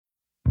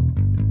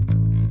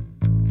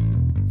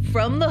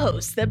From the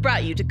hosts that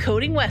brought you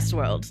Decoding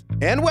Westworld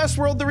and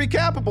Westworld The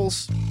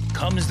Recappables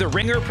comes the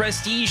Ringer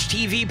Prestige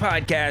TV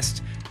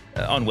podcast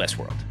on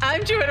Westworld.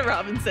 I'm Joanna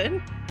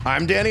Robinson.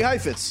 I'm Danny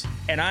Heifetz.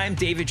 And I'm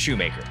David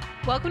Shoemaker.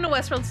 Welcome to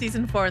Westworld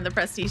Season 4 in the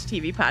Prestige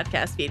TV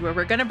podcast feed, where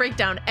we're going to break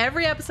down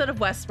every episode of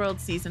Westworld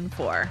Season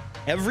 4.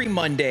 Every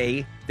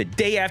Monday, the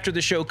day after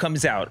the show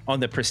comes out on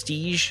the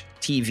Prestige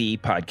TV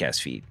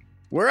podcast feed.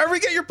 Wherever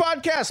you get your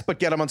podcasts, but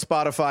get them on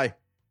Spotify.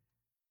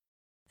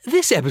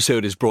 This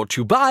episode is brought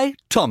to you by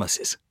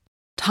Thomas's.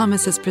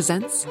 Thomas's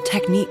presents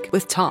Technique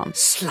with Tom.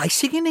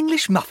 Slicing an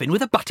English muffin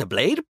with a butter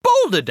blade?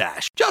 Boulder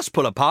Dash! Just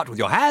pull apart with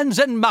your hands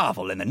and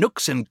marvel in the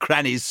nooks and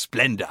crannies'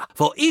 splendor.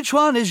 For each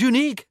one is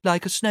unique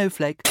like a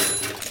snowflake.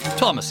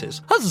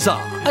 Thomas's,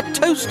 huzzah! A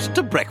toast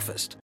to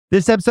breakfast.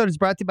 This episode is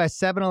brought to you by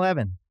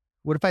 7-Eleven.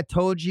 What if I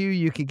told you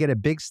you could get a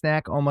big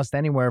snack almost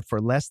anywhere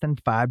for less than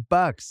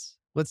 $5?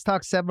 Let's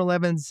talk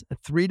 7-Eleven's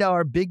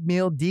 $3 big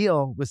meal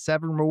deal with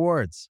 7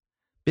 rewards.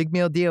 Big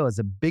meal deal is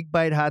a big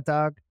bite hot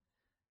dog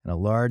and a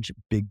large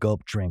big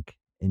gulp drink,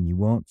 and you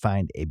won't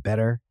find a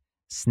better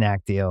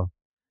snack deal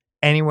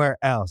anywhere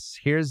else.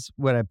 Here's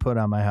what I put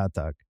on my hot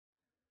dog: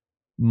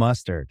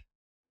 mustard.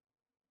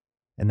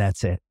 And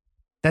that's it.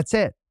 That's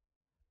it.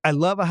 I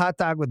love a hot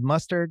dog with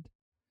mustard.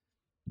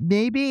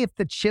 Maybe if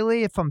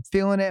I'm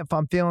feeling it, if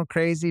I'm feeling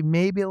crazy,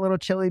 maybe a little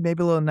chili,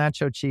 maybe a little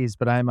nacho cheese,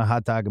 but I'm a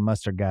hot dog and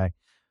mustard guy.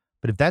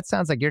 But if that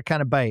sounds like your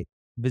kind of bite,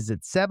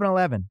 visit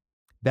 7-Eleven,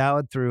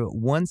 valid through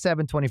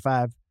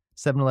 1/7/25.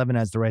 7-Eleven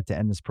has the right to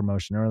end this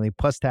promotion early,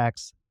 plus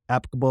tax,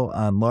 applicable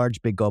on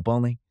large big gulp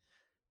only.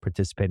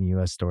 Participating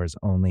U.S. stores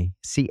only.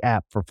 See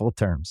app for full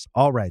terms.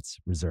 All rights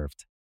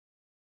reserved.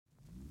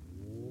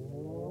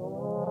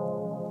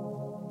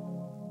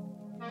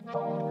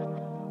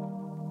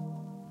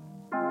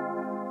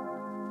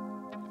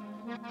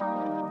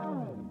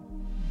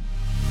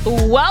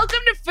 Welcome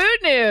to Food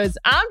News.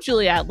 I'm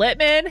Juliette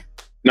Littman.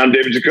 And I'm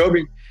David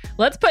Jacoby.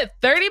 Let's put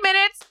 30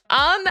 minutes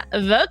on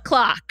the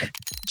clock.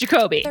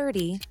 Jacoby.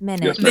 30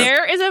 minutes. Yes, ma'am.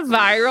 There is a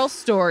viral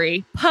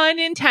story, pun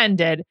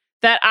intended,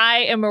 that I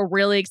am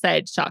really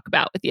excited to talk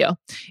about with you.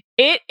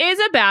 It is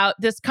about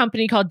this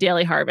company called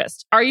Daily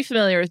Harvest. Are you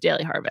familiar with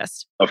Daily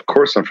Harvest? Of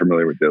course I'm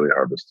familiar with Daily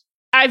Harvest.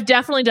 I've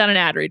definitely done an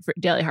ad read for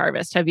Daily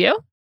Harvest. Have you?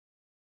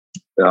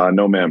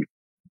 No, ma'am.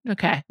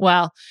 Okay.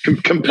 Well,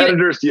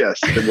 Competitors, yes,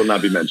 that will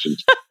not be mentioned.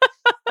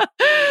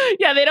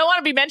 yeah, they don't want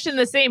to be mentioned in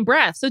the same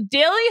breath. So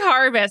Daily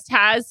Harvest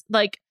has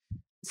like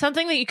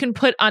something that you can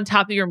put on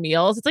top of your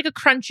meals. It's like a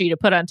crunchy to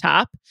put on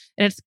top,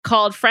 and it's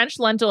called French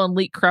lentil and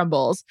leek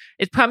crumbles.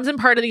 It comes in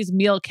part of these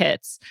meal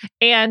kits,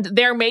 and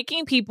they're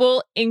making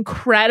people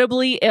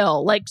incredibly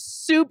ill, like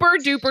super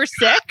duper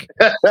sick.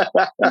 One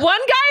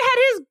guy had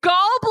his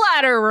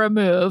gallbladder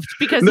removed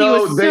because he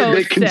was so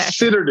they sick.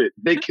 considered it.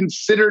 They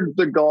considered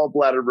the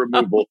gallbladder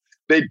removal.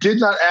 They did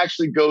not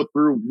actually go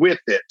through with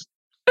it,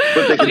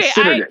 but they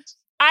considered it.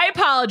 I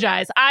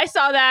apologize. I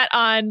saw that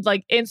on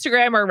like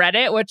Instagram or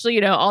Reddit, which, you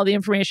know, all the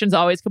information's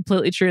always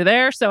completely true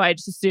there. So I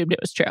just assumed it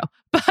was true.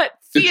 But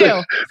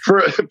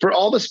for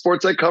all the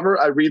sports I cover,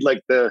 I read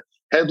like the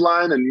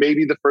headline and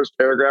maybe the first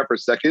paragraph or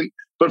second.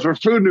 But for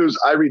food news,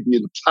 I read the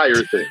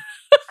entire thing.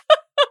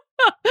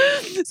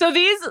 So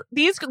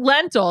these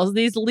lentils,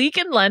 these leek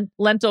and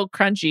lentil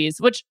crunchies,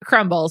 which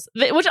crumbles,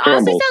 which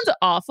honestly sounds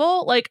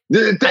awful. Like,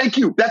 thank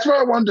you. That's where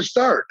I wanted to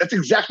start. That's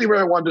exactly where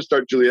I wanted to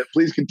start, Juliette.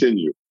 Please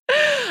continue.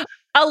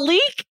 A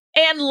leek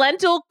and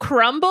lentil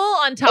crumble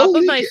on top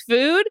of my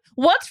food?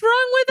 What's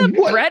wrong with a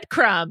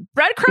breadcrumb?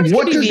 Breadcrumbs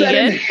can be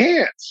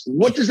vegan.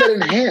 What does that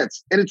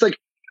enhance? And it's like,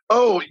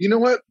 oh, you know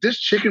what? This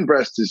chicken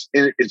breast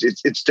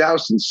it's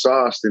doused in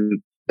sauce,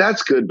 and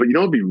that's good. But you know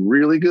what'd be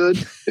really good?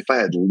 If I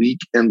had leek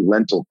and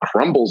lentil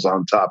crumbles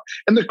on top.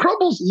 And the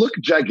crumbles look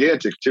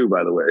gigantic too,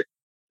 by the way.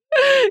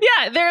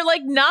 Yeah, they're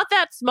like not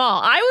that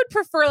small. I would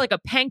prefer like a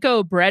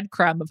panko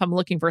breadcrumb if I'm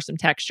looking for some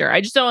texture.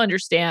 I just don't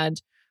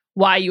understand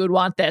why you would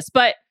want this.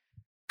 But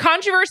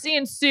controversy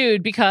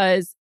ensued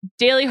because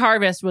Daily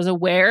Harvest was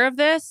aware of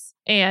this,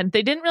 and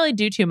they didn't really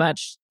do too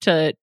much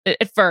at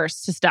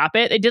first to stop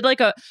it. They did like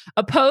a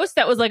post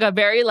that was like a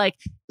very like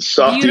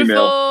soft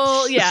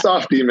beautiful email.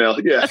 Soft email.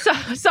 Yeah.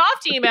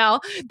 Soft email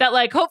that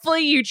like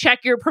hopefully you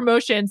check your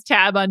promotions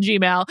tab on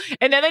Gmail.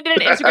 And then they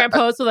did an Instagram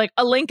post with like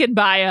a link in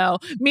bio.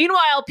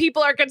 Meanwhile,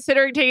 people are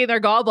considering taking their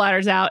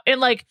gallbladders out.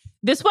 And like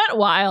this went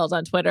wild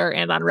on Twitter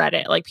and on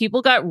Reddit. Like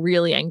people got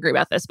really angry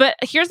about this. But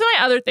here's my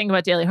other thing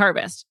about Daily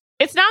Harvest.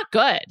 It's not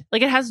good.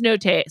 Like it has no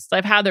taste.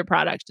 I've had their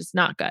product. It's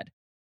not good.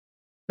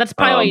 That's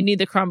probably why you need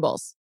the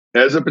crumbles.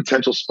 As a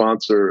potential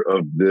sponsor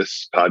of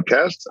this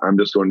podcast, I'm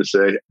just going to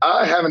say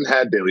I haven't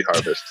had Daily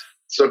Harvest.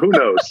 So who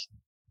knows?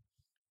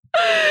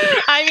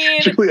 I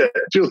mean, Juliette,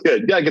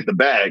 you gotta get the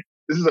bag.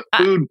 This is a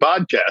food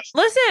podcast.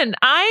 Listen,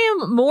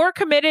 I am more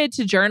committed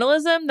to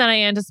journalism than I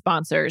am to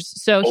sponsors.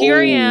 So here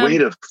I am. Way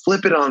to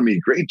flip it on me.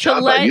 Great job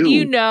to let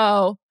you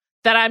know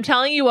that I'm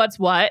telling you what's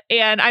what.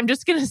 And I'm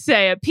just going to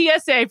say a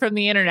PSA from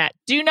the internet.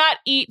 Do not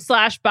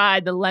eat/buy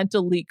the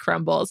lentil leek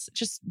crumbles.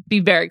 Just be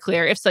very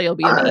clear. If so, you'll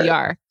be in the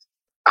ER.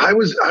 I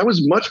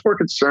was much more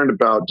concerned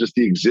about just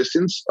the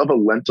existence of a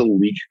lentil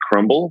leek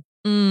crumble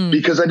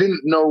because I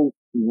didn't know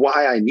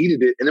why I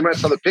needed it. And then when I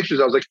saw the pictures,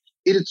 I was like,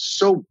 it is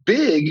so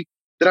big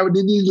that I would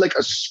need like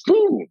a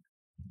spoon.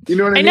 You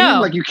know what I mean? know.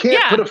 Like you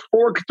can't put a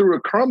fork through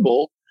a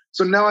crumble.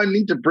 So now I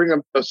need to bring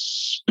a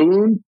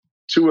spoon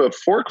to a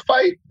fork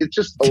fight. It's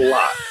just a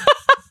lot.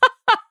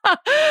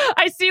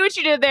 I see what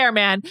you did there,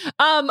 man.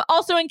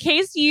 Also, in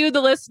case you,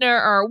 the listener,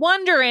 are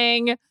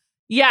wondering,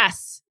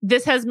 yes,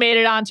 this has made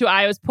it onto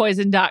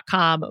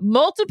iwaspoisoned.com.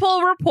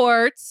 Multiple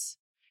reports.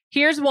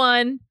 Here's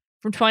one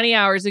from 20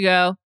 hours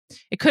ago.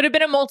 It could have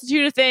been a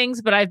multitude of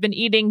things, but I've been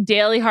eating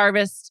Daily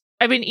Harvest.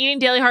 I've been eating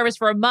Daily Harvest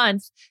for a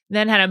month,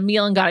 then had a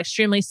meal and got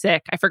extremely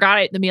sick. I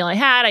forgot the meal I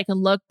had. I can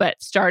look,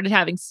 but started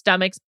having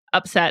stomach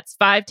upsets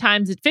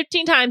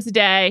 15 times a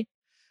day.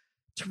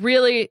 It's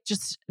really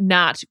just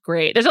not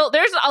great. There's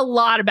a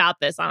lot about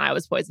this on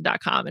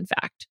iwaspoisoned.com, in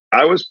fact.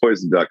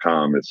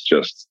 iwaspoisoned.com is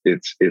just,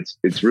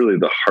 it's really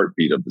the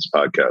heartbeat of this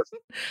podcast.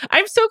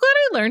 I'm so glad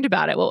I learned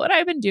about it. What would I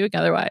have been doing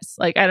otherwise?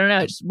 Like, I don't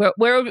know. Just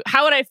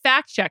how would I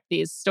fact check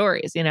these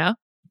stories, you know?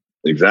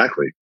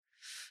 Exactly.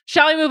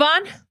 Shall we move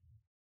on?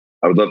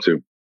 I would love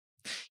to.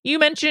 You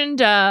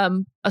mentioned a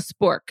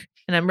spork,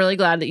 and I'm really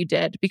glad that you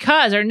did,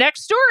 because our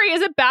next story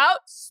is about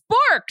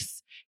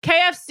sporks.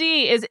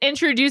 KFC is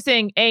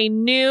introducing a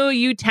new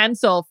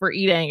utensil for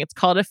eating. It's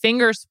called a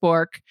finger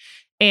spork.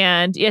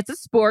 And it's a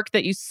spork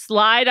that you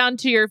slide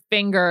onto your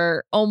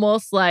finger,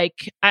 almost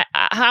like,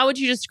 how would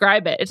you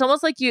describe it? It's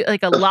almost like a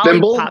lollipop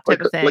thimble?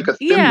 Type of thing. Like a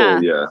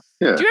thimble, yeah.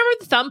 Do you remember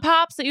the thumb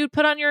pops that you would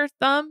put on your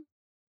thumb?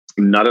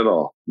 Not at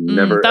all.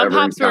 Never thumb ever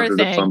pops were a encountered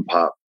a thing. thumb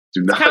pop.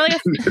 Do not. Like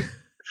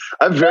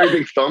I have very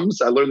big thumbs.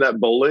 I learned that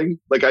bowling.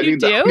 Like I need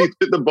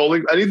the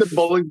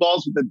bowling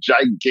balls with a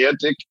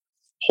gigantic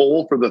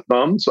hole for the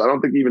thumb. So I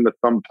don't think even the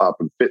thumb pop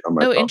would fit on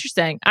my thumb.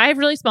 Interesting. I have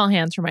really small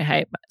hands for my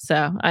height,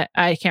 so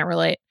I can't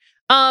relate.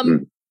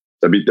 That'd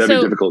be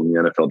difficult in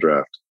the NFL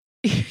draft.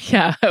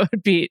 Yeah, I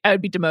would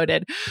be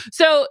demoted.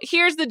 So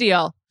here's the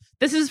deal.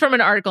 This is from an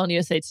article in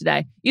USA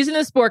Today. Using the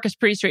spork is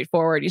pretty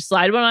straightforward. You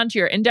slide one onto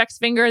your index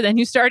finger, then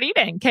you start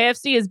eating.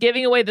 KFC is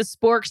giving away the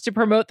sporks to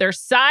promote their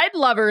Side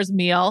Lovers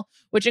meal,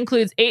 which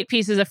includes 8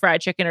 pieces of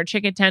fried chicken or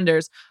chicken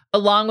tenders,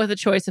 along with a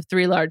choice of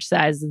 3 large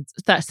sides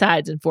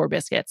and 4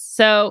 biscuits.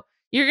 So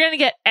you're going to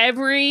get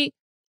every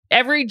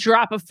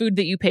drop of food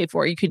that you pay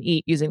for, you can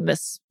eat using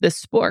this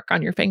spork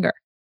on your finger.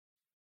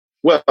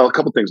 Well, a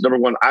couple things. Number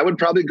one, I would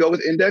probably go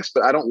with index,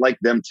 but I don't like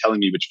them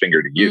telling me which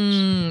finger to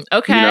use.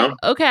 Okay. You know?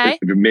 Okay.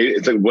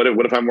 It's like, what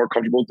if I'm more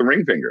comfortable with the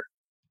ring finger?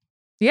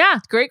 Yeah,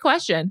 great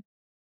question.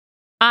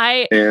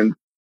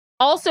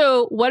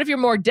 Also, what if you're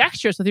more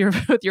dexterous with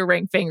your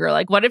ring finger?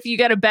 Like, what if you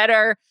get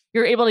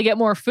you're able to get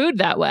more food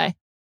that way?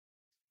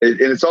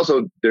 And it's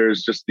also,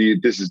 there's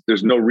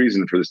no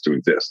reason for this to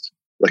exist.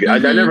 Like, I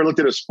never looked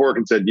at a spork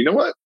and said, you know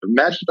what?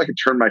 Imagine if I could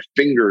turn my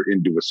finger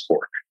into a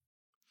spork.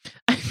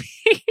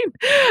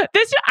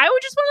 I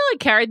would just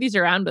want to carry these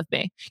around with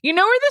me. You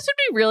know where this would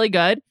be really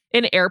good?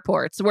 In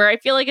airports, where I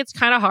feel like it's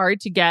kind of hard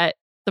to get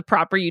the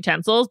proper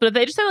utensils, but if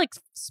they just have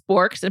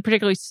sporks, and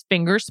particularly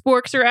finger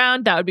sporks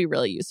around, that would be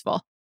really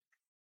useful.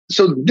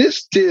 So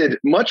this did,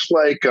 much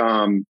like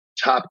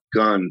Top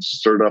Gun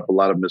stirred up a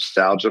lot of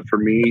nostalgia for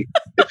me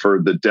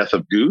for the death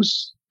of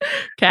Goose.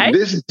 Okay.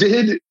 This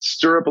did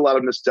stir up a lot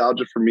of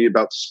nostalgia for me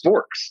about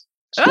sporks.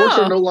 Sporks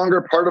are no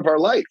longer part of our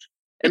life.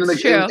 And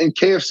then and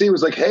KFC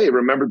was like, hey,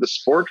 remember the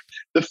spork?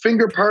 The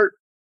finger part,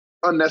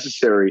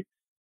 unnecessary.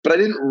 But I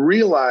didn't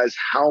realize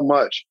how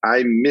much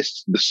I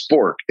missed the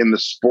spork in the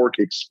spork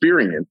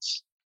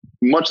experience,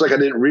 much like I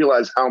didn't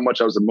realize how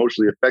much I was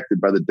emotionally affected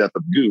by the death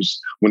of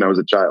Goose when I was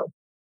a child.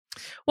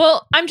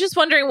 Well, I'm just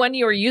wondering when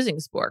you were using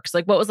sporks.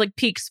 Like, what was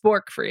peak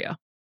spork for you?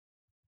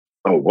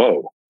 Oh,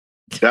 whoa.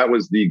 That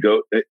was the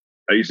go.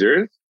 Are you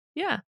serious?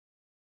 Yeah.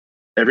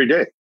 Every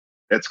day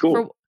at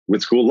school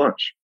with school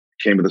lunch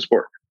came with a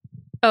spork.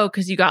 Oh,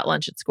 because you got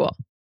lunch at school.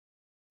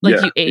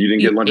 You didn't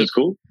get lunch at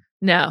school?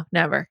 No,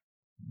 never.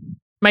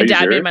 My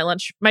dad made my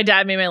lunch. My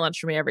dad made my lunch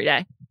for me every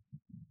day.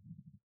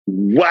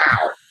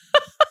 Wow.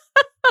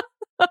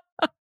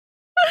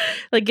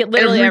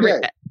 Literally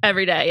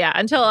every day. Yeah.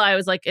 Until I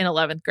was in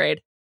 11th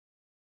grade.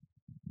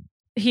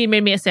 He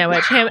made me a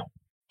sandwich. Wow.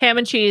 Ham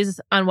and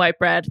cheese on white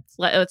bread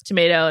with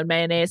tomato and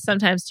mayonnaise,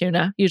 sometimes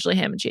tuna, usually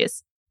ham and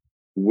cheese.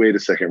 Wait a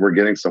second. We're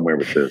getting somewhere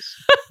with this.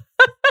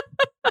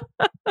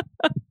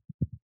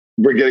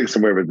 We're getting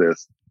somewhere with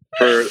this.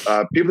 For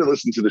people that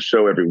listen to the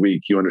show every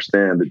week, you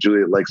understand that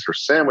Juliet likes her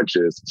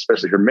sandwiches,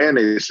 especially her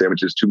mayonnaise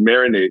sandwiches, to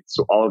marinate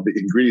so all of the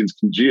ingredients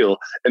congeal.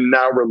 And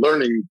now we're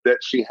learning that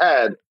she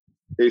had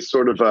a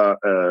sort of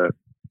a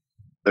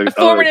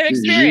formative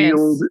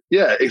experience.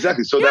 Yeah,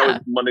 exactly. So that was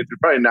Monday through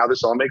Friday. Now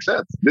this all makes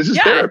sense. This is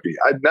therapy.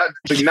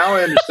 Now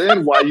I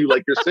understand why you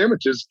like your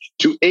sandwiches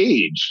to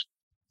age.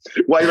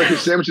 Why you like your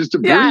sandwiches to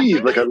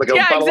breathe, like a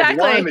bottle of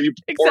wine that you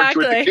pour into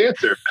a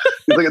decanter.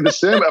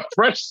 It's like a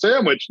fresh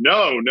sandwich.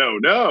 No.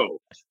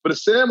 But a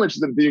sandwich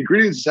that the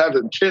ingredients have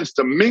a chance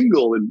to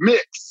mingle and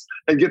mix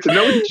and get to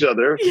know each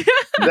other,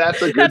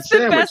 that's a good That's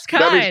sandwich. the best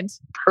That kind.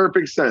 makes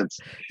perfect sense.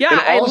 Yeah, And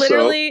I also-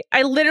 literally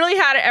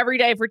had it every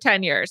day for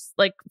 10 years,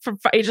 like from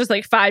ages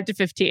like 5 to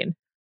 15.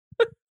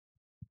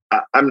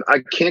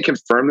 I can't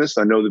confirm this.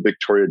 I know that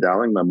Victoria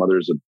Dowling, my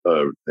mother's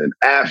an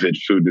avid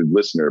food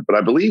listener, but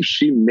I believe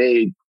she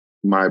made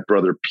my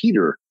brother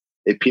Peter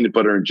a peanut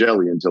butter and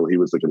jelly until he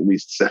was like at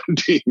least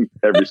 17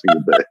 every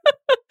single day.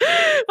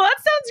 Well, that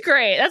sounds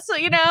great. That's,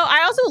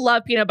 I also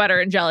love peanut butter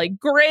and jelly.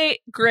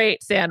 Great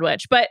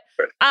sandwich. But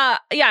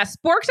yeah,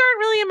 sporks aren't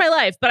really in my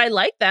life, but I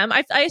like them.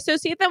 I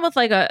associate them with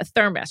like a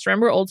thermos.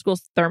 Remember old school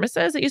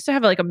thermoses? It used to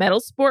have like a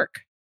metal spork.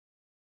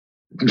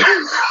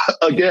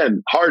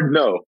 Again, hard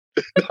no.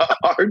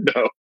 Hard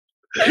no.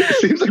 It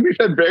seems like we've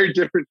had very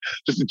different,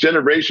 just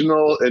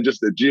generational and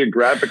just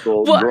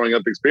geographical growing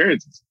up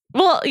experiences.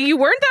 Well, you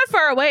weren't that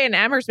far away in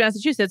Amherst,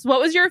 Massachusetts. What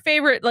was your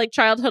favorite like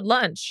childhood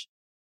lunch?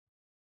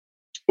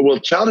 Well,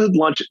 childhood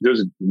lunch,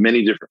 there's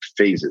many different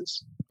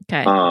phases.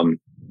 Okay.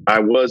 I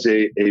was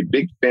a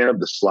big fan of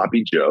the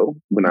Sloppy Joe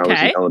when I was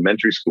in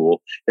elementary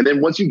school. And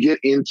then once you get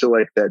into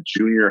like that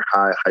junior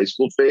high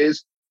school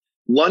phase,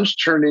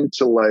 lunch turned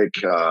into like,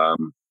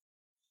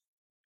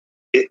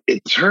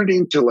 it turned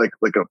into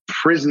like a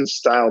prison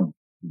style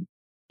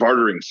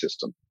bartering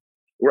system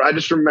where I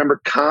just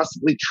remember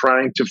constantly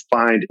trying to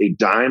find a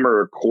dime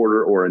or a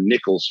quarter or a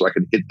nickel so I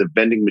could hit the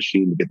vending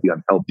machine to get the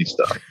unhealthy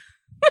stuff.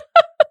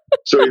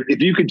 So if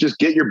you could just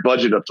get your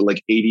budget up to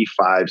like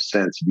 85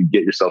 cents, you could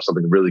get yourself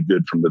something really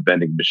good from the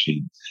vending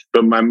machine.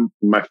 But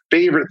my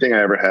favorite thing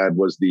I ever had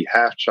was the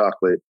half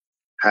chocolate,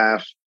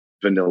 half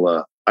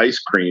vanilla ice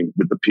cream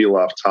with the peel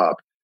off top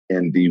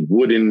and the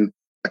wooden,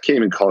 I can't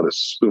even call it a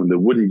spoon, the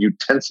wooden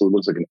utensil. It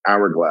looks like an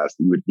hourglass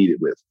that you would eat it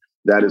with.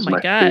 That is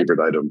my favorite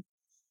item.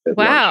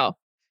 Wow.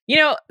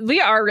 Lunch. We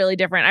are really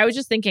different. I was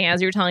just thinking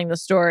as you were telling the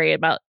story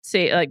about,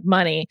 say, like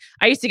money,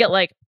 I used to get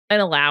like an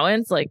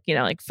allowance, like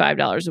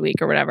 $5 a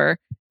week or whatever.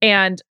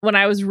 And when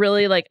I was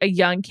really like a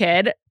young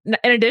kid,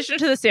 in addition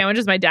to the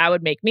sandwiches my dad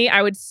would make me,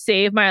 I would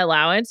save my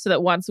allowance so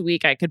that once a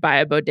week I could buy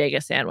a bodega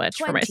sandwich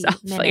for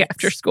myself like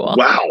after school.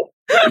 Wow.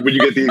 Would you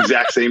get the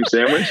exact same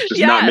sandwich,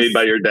 just not made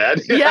by your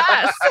dad?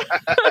 Yes.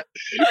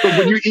 But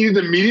would you eat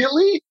it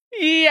immediately?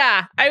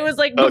 Yeah, I was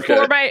like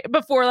before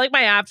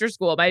my after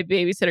school, my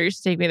babysitter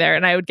used to take me there,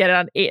 and I would get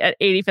it at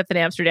 85th in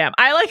Amsterdam.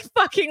 I like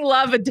fucking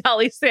love a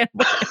deli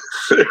sandwich.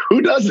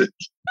 Who doesn't?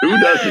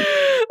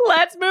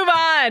 Let's move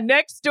on.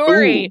 Next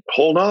story. Ooh,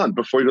 hold on,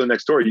 before you go to the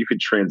next story, you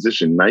could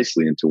transition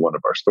nicely into one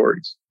of our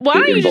stories. Why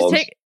don't you just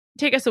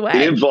take us away?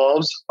 It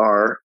involves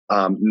our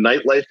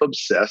nightlife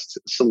obsessed,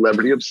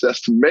 celebrity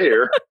obsessed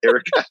mayor,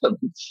 Eric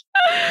Adams.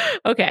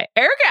 Okay.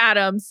 Eric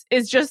Adams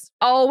is just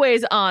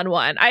always on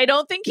one. I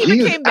don't think he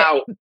became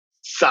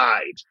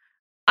outside.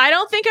 I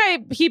don't think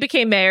he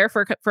became mayor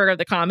for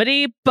the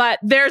comedy, but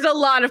there's a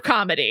lot of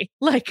comedy,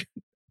 like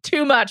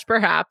too much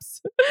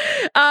perhaps.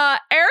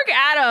 Eric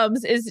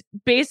Adams is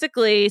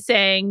basically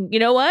saying, you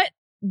know what?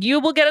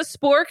 You will get a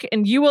spork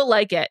and you will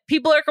like it.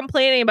 People are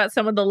complaining about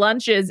some of the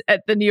lunches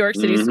at the New York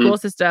City school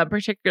system,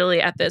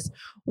 particularly at this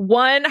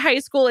one high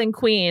school in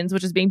Queens,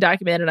 which is being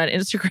documented on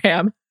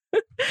Instagram.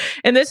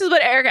 And this is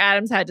what Eric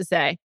Adams had to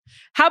say.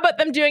 How about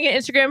them doing an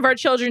Instagram of our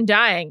children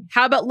dying?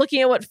 How about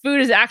looking at what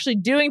food is actually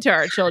doing to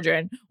our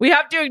children? We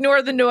have to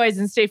ignore the noise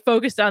and stay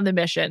focused on the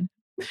mission.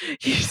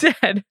 He said,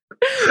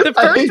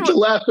 I hate to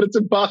laugh, but it's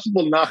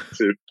impossible not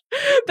to.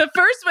 The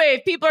first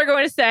wave, people are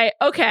going to say,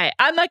 okay,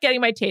 I'm not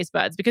getting my taste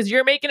buds because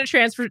you're making a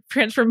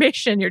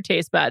transformation in your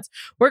taste buds.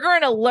 We're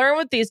going to learn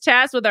with these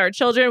tasks with our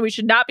children. We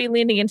should not be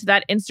leaning into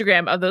that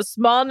Instagram of those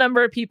small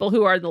number of people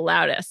who are the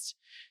loudest.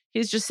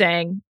 He's just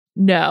saying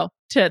no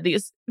to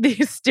these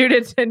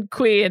students in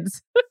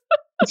Queens.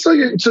 So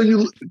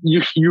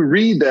you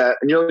read that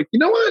and you're like, you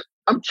know what?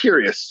 I'm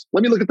curious.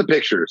 Let me look at the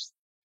pictures.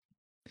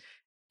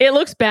 It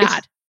looks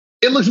bad.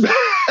 It looks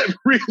bad,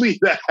 really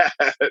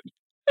bad.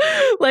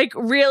 Like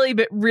really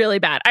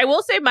bad. I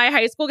will say my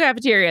high school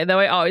cafeteria, though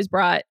I always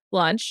brought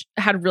lunch,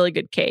 had really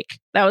good cake.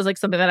 That was like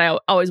something that I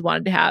always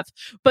wanted to have.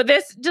 But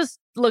this just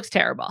looks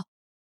terrible.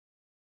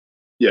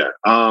 Yeah.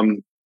 I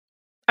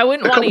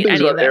wouldn't want to eat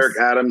any of this. Eric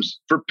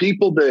Adams, for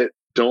people that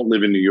don't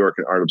live in New York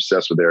and aren't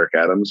obsessed with Eric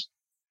Adams,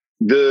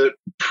 the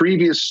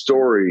previous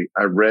story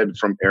I read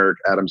from Eric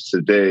Adams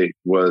today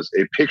was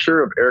a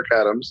picture of Eric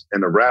Adams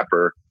and a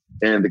rapper.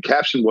 And the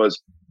caption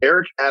was,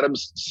 Eric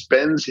Adams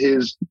spends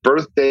his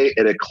birthday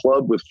at a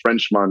club with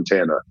French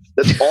Montana.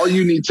 That's all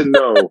you need to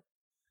know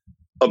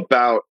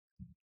about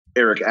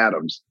Eric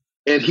Adams.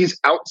 And he's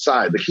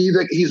outside. He's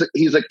like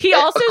he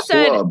also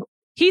said club.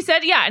 He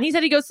said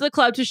he goes to the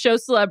club to show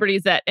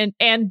celebrities that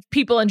and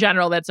people in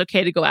general that's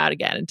okay to go out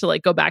again and to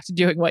like go back to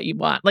doing what you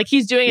want. Like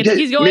he's doing it. Yeah,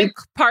 he's going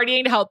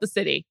partying to help the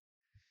city.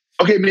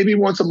 Okay, maybe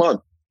once a month.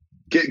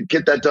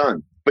 Get that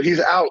done. But he's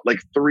out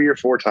like 3 or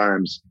 4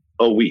 times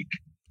a week.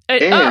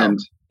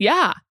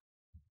 Yeah.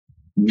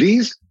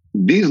 These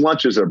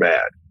lunches are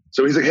bad.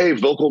 So he's like, hey,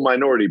 vocal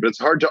minority, but it's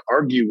hard to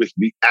argue with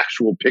the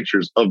actual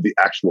pictures of the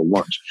actual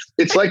lunch.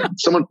 It's like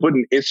someone put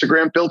an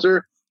Instagram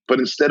filter, but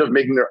instead of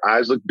making their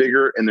eyes look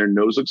bigger and their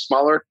nose look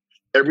smaller,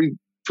 every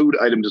food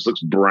item just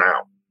looks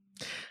brown.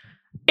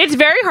 It's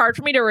very hard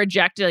for me to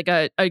reject like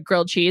a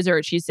grilled cheese or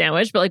a cheese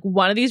sandwich, but like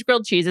one of these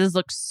grilled cheeses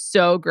looks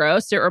so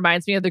gross. It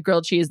reminds me of the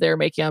grilled cheese they were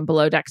making on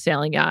Below Deck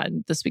Sailing Yacht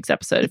in this week's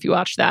episode, if you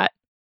watched that.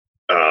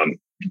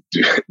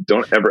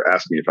 Don't ever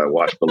ask me if I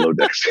watch Below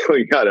Deck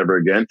Sailing Yacht ever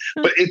again.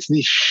 But it's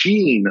the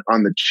sheen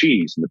on the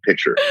cheese in the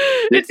picture.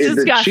 It's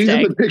disgusting. The cheese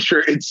in the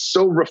picture, it's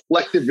so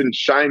reflective and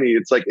shiny.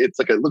 It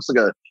looks like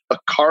a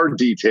car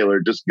detailer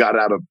just got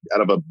out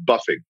of a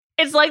buffing.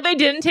 It's like they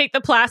didn't take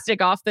the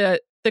plastic off the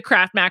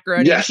Kraft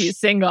macaroni and cheese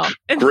single.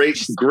 Great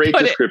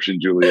description,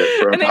 Juliet,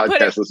 for our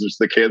podcast listeners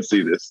that can't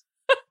see this.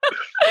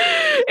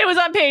 It was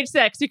on page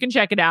 6. You can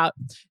check it out.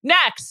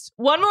 Next,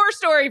 one more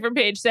story from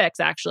page 6,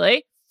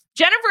 actually.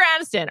 Jennifer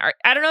Aniston.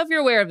 I don't know if you're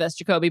aware of this,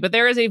 Jacoby, but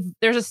there's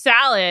a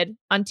salad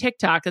on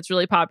TikTok that's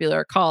really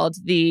popular called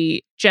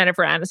the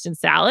Jennifer Aniston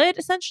salad,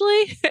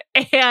 essentially.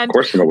 And of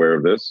course, I'm aware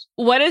of this.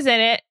 What is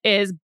in it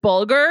is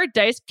bulgur,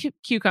 diced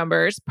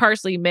cucumbers,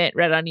 parsley, mint,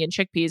 red onion,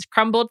 chickpeas,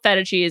 crumbled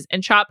feta cheese,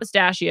 and chopped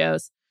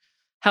pistachios.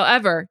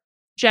 However,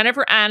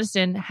 Jennifer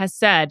Aniston has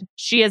said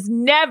she has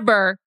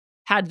never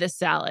had this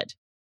salad.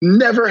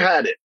 Never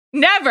had it.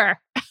 Never.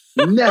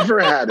 Never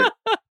had it.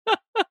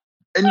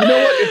 And you know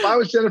what? If I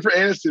was Jennifer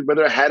Aniston,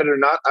 whether I had it or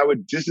not, I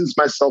would distance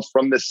myself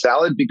from this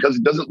salad because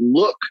it doesn't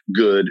look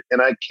good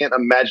and I can't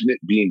imagine it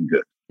being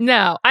good.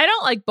 No, I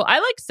don't like, I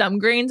like some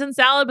greens in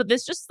salad, but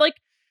this is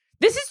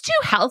too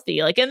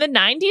healthy. Like in the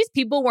 90s,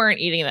 people weren't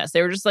eating this.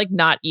 They were just like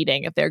not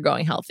eating if they're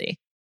going healthy.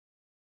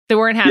 They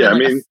weren't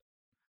having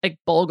like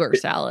bulgur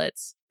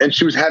salads. And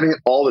she was having it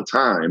all the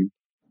time.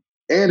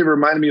 And it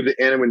reminded me of the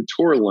Anna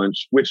Wintour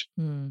lunch, which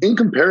in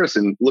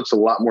comparison looks a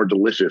lot more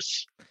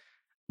delicious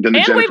than the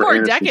and Jennifer way more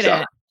Aniston decadent.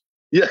 salad.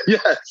 Yeah,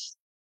 yes.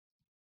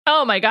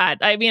 Oh my God.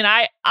 I mean,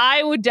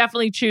 I would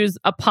definitely choose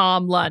a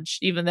Palm lunch,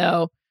 even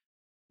though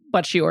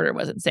what she ordered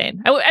was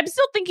insane. I'm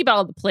still thinking about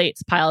all the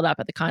plates piled up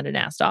at the Condé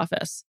Nast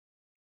office.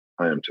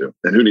 I am too.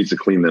 And who needs to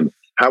clean them?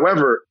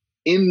 However,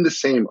 in the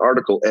same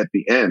article at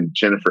the end,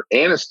 Jennifer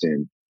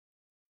Aniston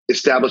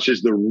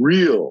establishes the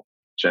real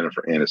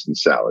Jennifer Aniston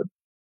salad.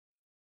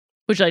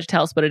 Would you like to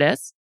tell us what it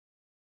is?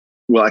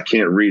 Well, I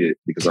can't read it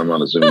because I'm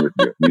on a Zoom with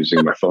you,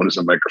 using my phone as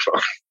a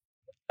microphone.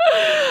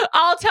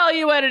 I'll tell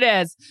you what it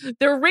is.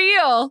 The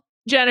real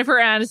Jennifer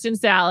Aniston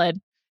salad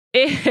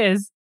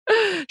is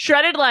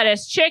shredded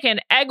lettuce, chicken,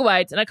 egg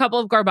whites, and a couple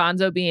of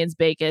garbanzo beans,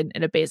 bacon,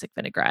 and a basic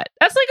vinaigrette.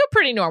 That's like a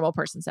pretty normal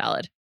person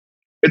salad.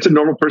 It's a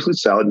normal person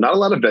salad. Not a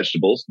lot of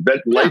vegetables.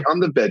 Light on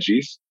the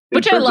veggies.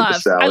 Which I love.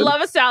 I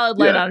love a salad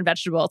light on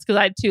vegetables because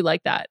I too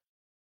like that.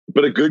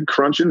 But a good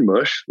crunch and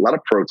mush, a lot of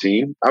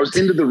protein. I was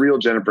into the real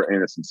Jennifer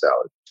Aniston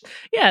salad.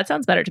 Yeah, it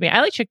sounds better to me.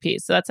 I like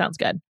chickpeas, so that sounds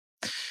good.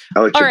 I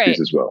like chickpeas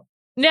as well.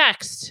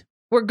 Next,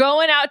 we're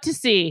going out to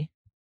sea.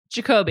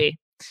 Jacoby,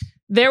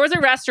 there was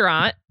a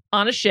restaurant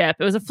on a ship.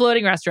 It was a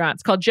floating restaurant.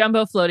 It's called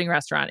Jumbo Floating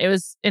Restaurant. It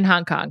was in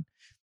Hong Kong.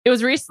 It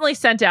was recently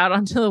sent out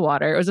onto the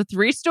water. It was a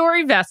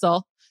 3-story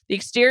vessel, the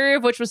exterior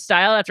of which was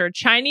styled after a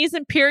Chinese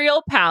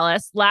imperial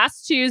palace.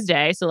 Last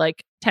Tuesday, so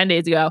like 10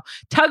 days ago,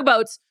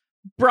 tugboats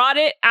brought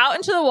it out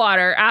into the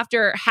water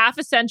after half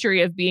a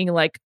century of being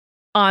like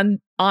on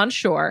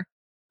shore.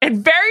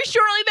 And very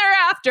shortly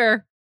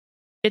thereafter,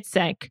 it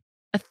sank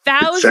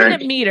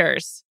 1,000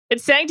 meters.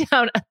 It sank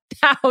down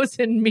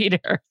 1,000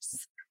 meters.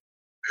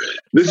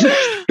 This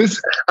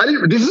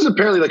is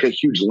apparently like a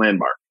huge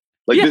landmark.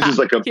 Like this is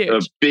like a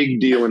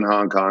big deal in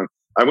Hong Kong.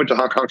 I went to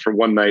Hong Kong for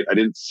one night. I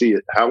didn't see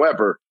it.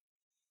 However,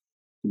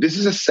 this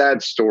is a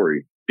sad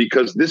story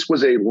because this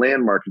was a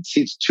landmark. It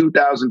seats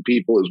 2,000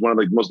 people. It was one of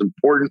the most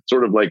important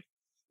sort of like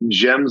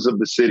gems of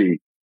the city.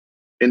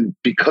 And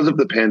because of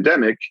the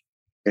pandemic,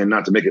 and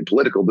not to make it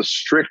political, the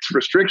strict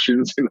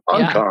restrictions in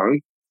Hong Kong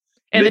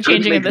and the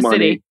changing of the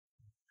city,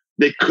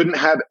 they couldn't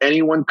have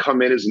anyone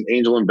come in as an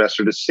angel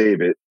investor to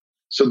save it.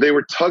 So they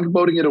were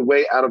tugboating it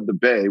away out of the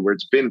bay where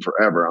it's been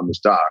forever on this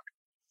dock.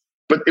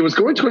 But it was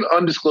going to an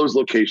undisclosed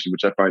location,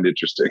 which I find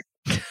interesting.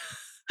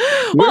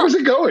 Where was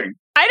it going?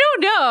 I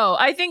don't know.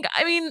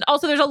 I mean,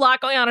 also there's a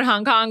lot going on in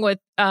Hong Kong with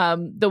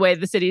the way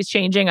the city is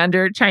changing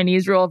under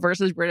Chinese rule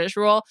versus British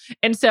rule.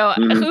 And so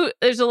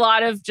there's a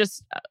lot of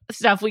just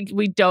stuff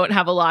we don't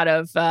have a lot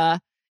of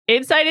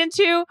insight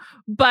into,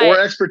 but or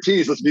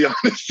expertise, let's be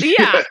honest.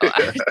 Yeah,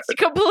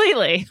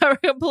 completely. But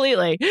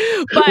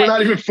we're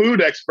not even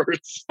food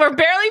experts. We're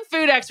barely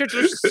food experts.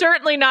 We're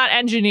certainly not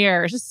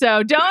engineers.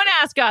 So don't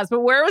ask us.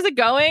 But where was it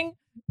going?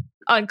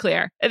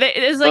 Unclear. It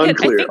is like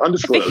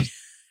undisclosed.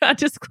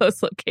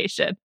 Undisclosed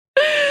location.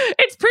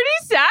 It's pretty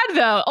sad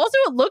though. Also,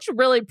 it looks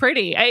really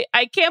pretty.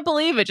 I can't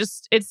believe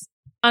it's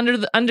under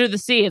the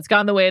sea. It's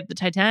gone the way of the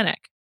Titanic.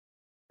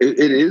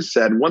 It is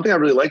sad. One thing I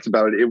really liked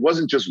about it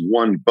wasn't just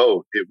one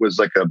boat. It was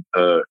like a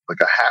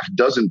half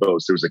dozen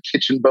boats. There was a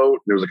kitchen boat.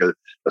 There was like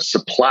a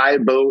supply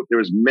boat. There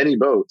was many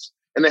boats,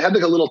 and they had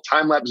like a little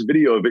time lapse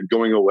video of it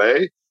going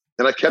away.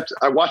 And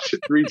I watched it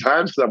 3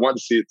 times because I wanted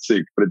to see it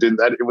sink, but it didn't.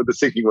 The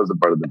sinking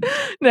wasn't part of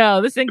the. No,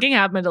 the sinking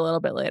happened a little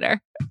bit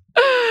later.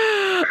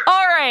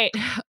 All right,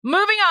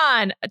 moving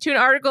on to an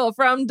article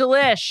from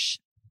Delish.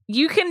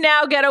 You can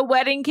now get a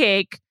wedding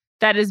cake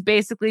that is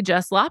basically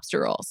just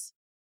lobster rolls.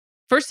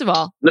 First of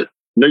all,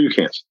 No, you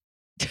can't.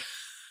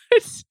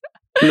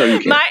 No, you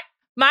can't.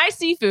 My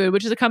Seafood,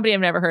 which is a company I've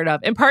never heard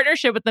of, in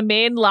partnership with the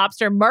Maine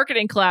Lobster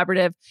Marketing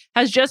Collaborative,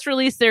 has just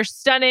released their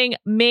stunning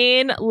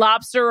Maine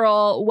Lobster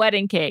Roll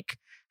wedding cake.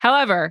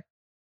 However,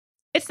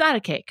 it's not a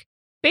cake.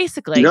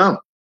 Basically, No.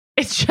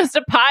 it's just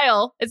a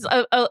pile. It's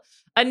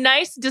a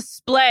nice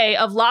display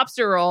of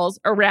lobster rolls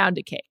around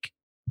a cake.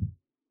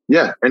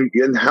 Yeah.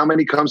 And how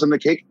many comes on the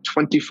cake?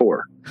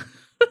 24.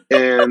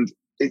 And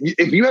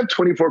if you have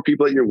 24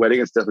 people at your wedding,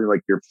 it's definitely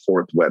like your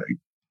fourth wedding.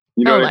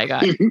 You know Oh my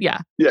God. Yeah.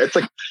 Yeah. It's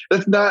like,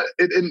 that's not,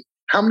 and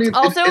how many,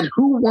 Also- and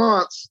who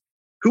wants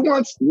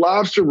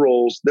lobster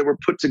rolls that were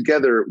put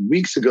together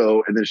weeks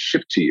ago and then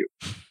shipped to you?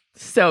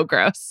 So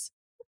gross.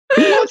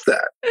 Who wants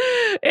that?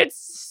 It's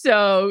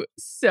so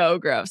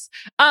gross.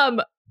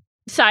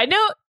 Side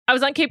note, I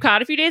was on Cape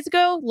Cod a few days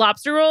ago.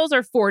 Lobster rolls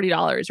are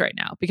 $40 right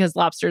now because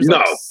lobsters.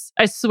 No.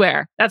 I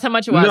swear that's how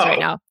much it was No. right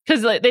now.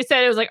 Because they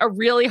said it was like a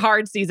really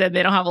hard season.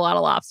 They don't have a lot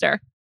of lobster.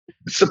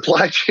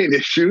 Supply chain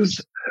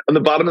issues on the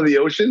bottom of the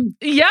ocean?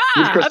 Yeah,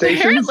 With crustaceans?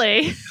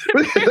 apparently.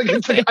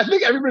 It's like, I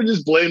think everybody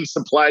just blames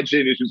supply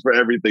chain issues for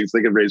everything so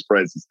they can raise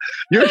prices.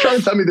 You're trying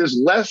to tell me there's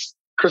less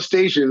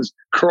crustaceans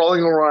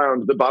crawling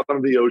around the bottom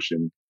of the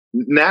ocean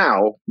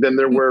now than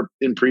there were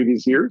in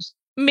previous years?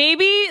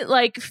 Maybe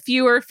like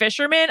fewer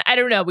fishermen. I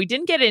don't know. We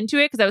didn't get into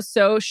it because I was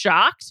so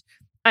shocked.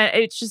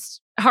 It's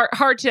just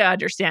hard to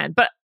understand.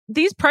 But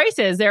these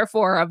prices,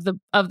 therefore, of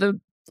the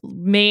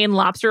Maine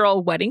lobster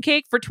roll wedding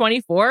cake for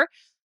 24,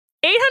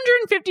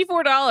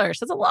 $854.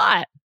 That's a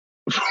lot.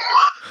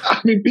 I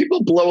mean,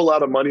 people blow a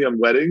lot of money on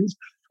weddings,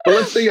 but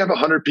let's say you have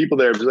 100 people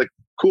there. It's like,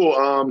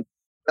 cool.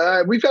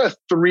 We've got a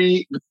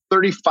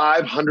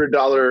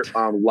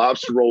 $3,500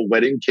 lobster roll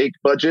wedding cake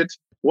budget.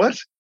 What?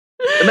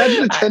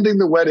 Imagine attending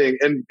the wedding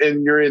and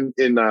you're in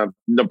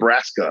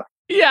Nebraska.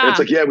 Yeah. And it's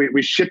like, yeah,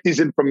 we ship these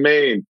in from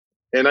Maine.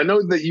 And I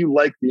know that you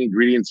like the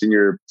ingredients in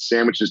your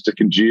sandwiches to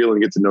congeal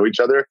and get to know each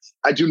other.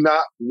 I do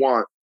not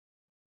want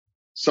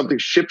something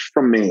shipped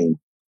from Maine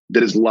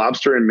that is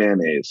lobster and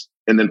mayonnaise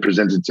and then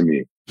presented to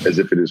me as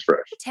if it is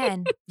fresh.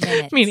 10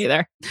 minutes. Me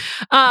neither.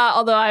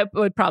 Although I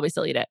would probably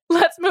still eat it.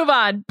 Let's move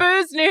on.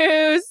 Booze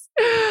news.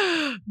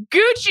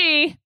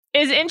 Gucci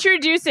is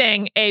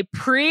introducing a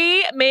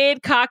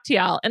pre-made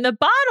cocktail, and the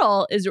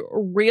bottle is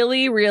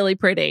really, really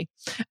pretty.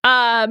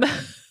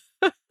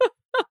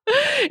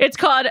 It's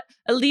called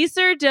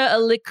Elixir de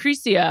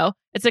Licoricio.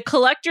 It's a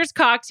collector's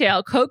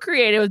cocktail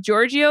co-created with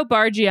Giorgio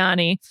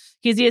Bargiani.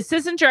 He's the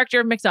assistant director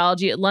of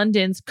mixology at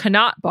London's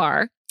Connaught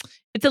Bar.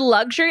 It's a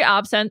luxury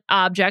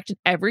object in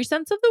every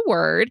sense of the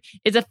word.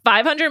 It's a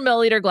 500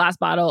 milliliter glass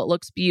bottle. It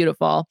looks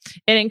beautiful.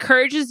 It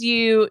encourages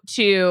you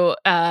to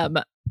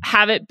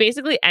have it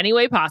basically any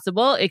way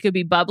possible. It could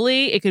be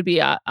bubbly. It could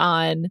be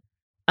on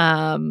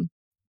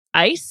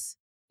ice.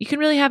 You can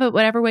really have it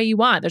whatever way you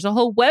want. There's a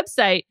whole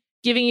website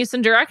giving you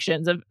some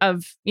directions of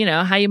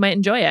how you might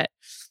enjoy it.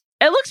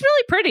 It looks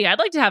really pretty. I'd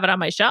like to have it on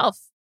my shelf.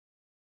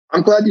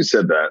 I'm glad you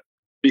said that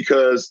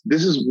because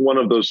this is one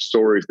of those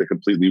stories that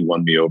completely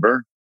won me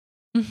over.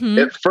 Mm-hmm.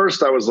 At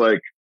first, I was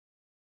like,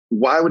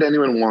 why would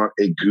anyone want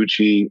a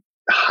Gucci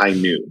High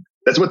Noon?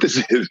 That's what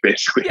this is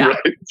basically, Yeah. right?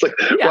 It's like,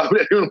 why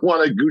would anyone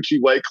want a Gucci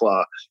White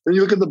Claw? Then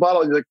you look at the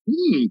bottle and you're like,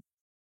 it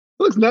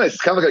looks nice.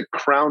 It's kind of like a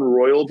Crown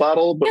Royal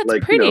bottle, but It's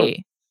like,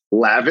 pretty.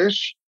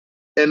 lavish.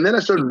 And then I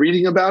started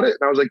reading about it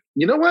and I was like,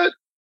 you know what?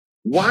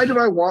 Why do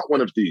I want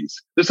one of these?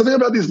 There's something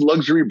about these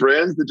luxury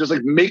brands that just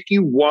like make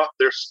you want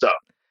their stuff.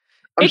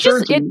 I'm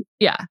sure it's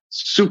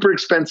super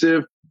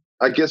expensive.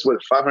 I guess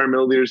 500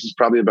 milliliters is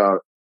probably about,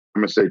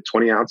 I'm going to say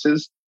 20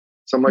 ounces,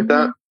 something like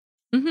that.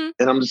 Mm-hmm.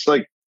 And I'm just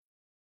like,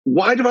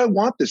 why do I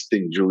want this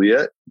thing,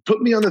 Juliet?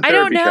 Put me on the I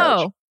don't therapy couch.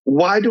 know.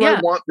 Why do I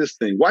want this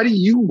thing? Why do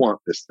you want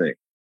this thing?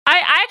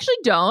 I actually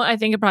don't. I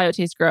think it probably would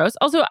taste gross.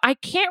 Also, I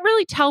can't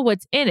really tell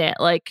what's in it.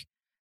 Like,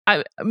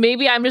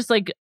 maybe I'm just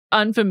like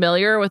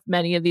unfamiliar with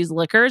many of these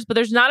liquors, but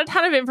there's not a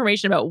ton of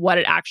information about what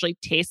it actually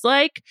tastes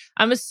like.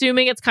 I'm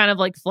assuming it's kind of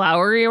like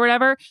flowery or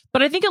whatever,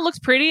 but I think it looks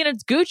pretty and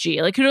it's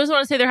Gucci. Like, who doesn't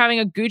want to say they're having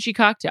a Gucci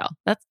cocktail?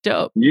 That's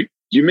dope. You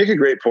make a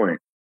great point.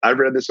 I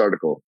read this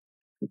article,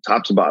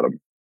 top to bottom.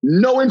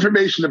 No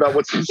information about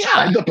what's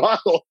inside the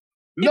bottle.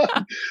 No,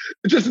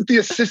 just the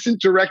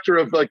assistant director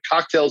of like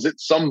cocktails at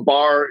some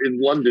bar in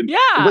London. Yeah,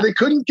 but they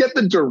couldn't get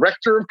the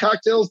director of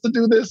cocktails to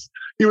do this.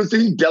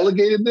 He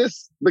delegated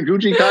this, the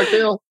Gucci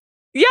cocktail.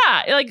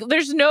 Yeah, like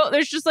there's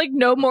just like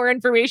no more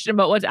information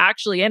about what's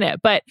actually in it.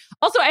 But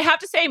also I have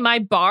to say my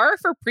bar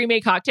for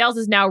pre-made cocktails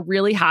is now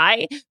really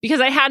high because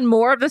I had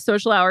more of the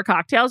social hour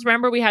cocktails.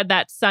 Remember we had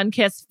that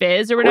Sunkist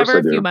Fizz or whatever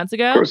a few months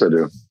ago? Of course I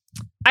do.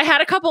 I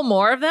had a couple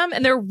more of them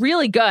and they're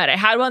really good. I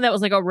had one that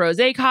was like a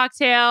rosé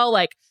cocktail.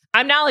 Like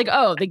I'm now like,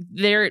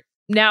 there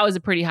now is a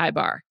pretty high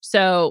bar.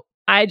 So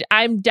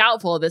I'm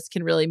doubtful this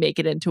can really make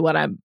it into what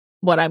I'm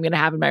going to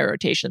have in my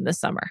rotation this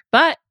summer.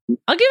 But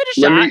I'll give it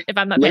a shot if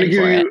I'm not paying for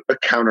it. Let me give you a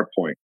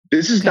counterpoint.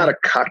 This is not a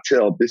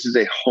cocktail. This is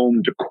a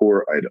home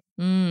decor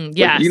item.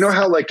 Yes. Like, you know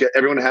how like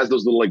everyone has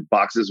those little like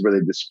boxes where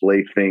they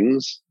display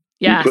things?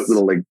 Yes. You put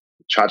little like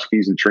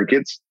tchotchkes and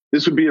trinkets,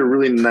 this would be a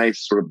really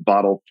nice sort of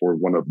bottle for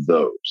one of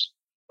those.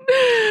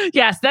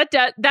 Yes, that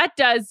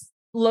does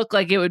look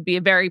like it would be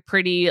a very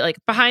pretty, like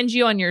behind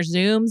you on your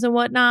Zooms and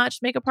whatnot.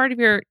 Just make a part of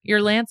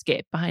your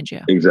landscape behind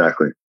you.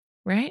 Exactly.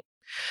 Right?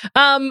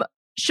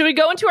 Should we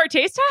go into our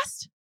taste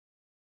test?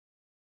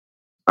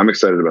 I'm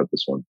excited about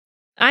this one.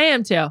 I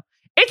am too.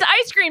 It's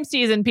ice cream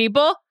season,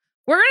 people.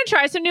 We're going to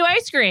try some new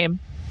ice cream.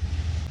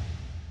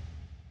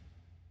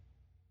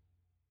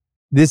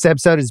 This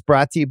episode is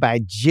brought to you by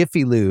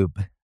Jiffy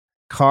Lube.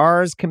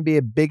 Cars can be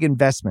a big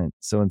investment,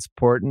 so it's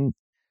important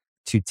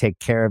to take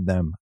care of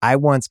them. I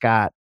once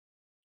got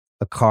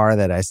a car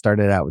that I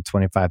started out with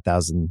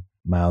 25,000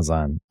 miles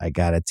on. I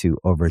got it to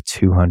over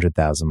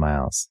 200,000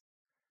 miles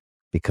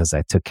because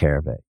I took care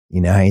of it.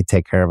 You know how you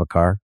take care of a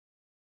car?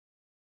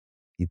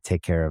 You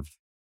take care of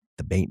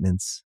the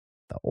maintenance,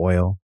 the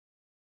oil,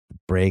 the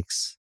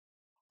brakes,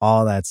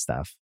 all that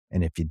stuff.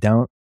 And if you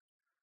don't,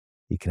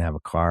 you can have a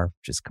car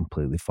just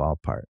completely fall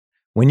apart.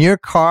 When your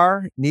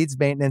car needs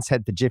maintenance,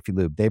 head to Jiffy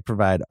Lube. They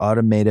provide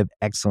automotive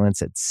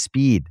excellence at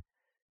speed.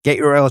 Get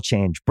your oil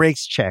change,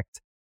 brakes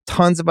checked,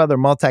 tons of other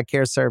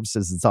multi-care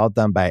services. It's all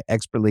done by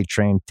expertly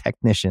trained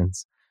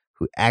technicians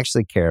who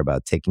actually care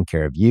about taking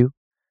care of you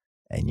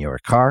and your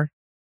car.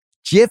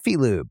 Jiffy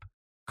Lube,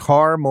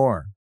 car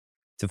more.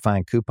 To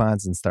find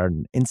coupons and start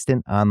an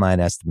instant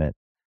online estimate,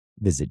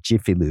 visit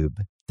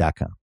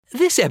jiffylube.com.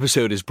 This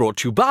episode is brought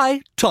to you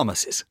by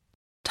Thomas's.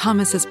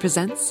 Thomas's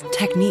presents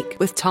Technique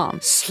with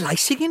Tom.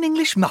 Slicing an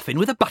English muffin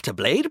with a butter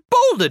blade?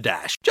 Boulder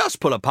Dash! Just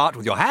pull apart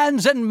with your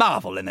hands and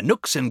marvel in the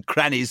nooks and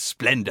crannies'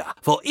 splendor.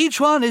 For each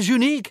one is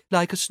unique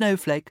like a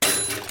snowflake.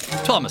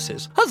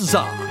 Thomas's,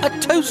 huzzah! A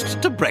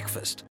toast to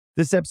breakfast.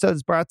 This episode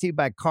is brought to you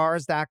by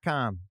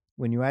Cars.com.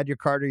 When you add your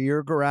car to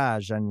your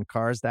garage on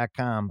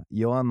Cars.com,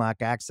 you'll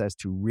unlock access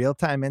to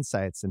real-time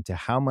insights into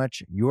how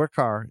much your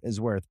car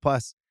is worth.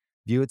 Plus,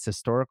 view its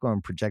historical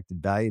and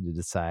projected value to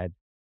decide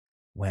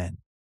when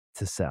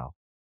to sell.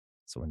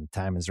 So when the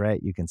time is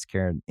right, you can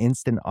secure an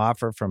instant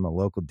offer from a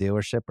local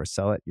dealership or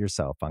sell it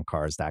yourself on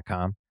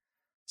Cars.com.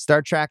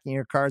 Start tracking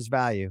your car's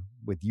value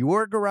with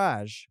your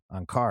garage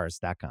on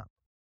Cars.com.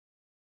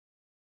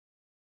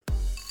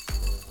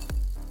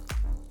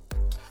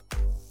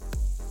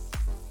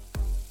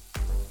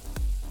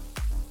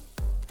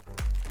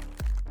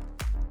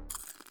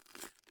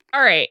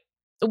 All right.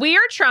 We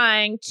are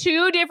trying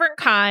two different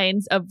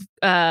kinds of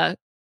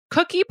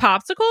cookie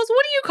popsicles. What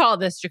do you call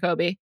this,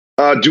 Jacoby?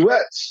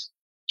 Duets.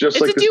 Just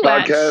It's like a this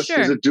duet, podcast sure.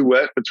 is a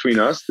duet between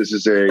us. This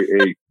is a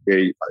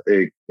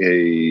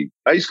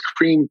ice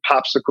cream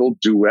popsicle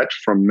duet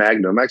from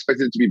Magnum. I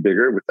expected it to be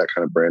bigger with that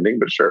kind of branding,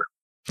 but sure.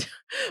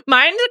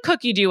 Mine's a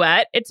cookie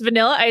duet. It's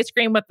vanilla ice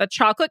cream with a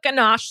chocolate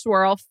ganache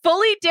swirl,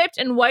 fully dipped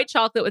in white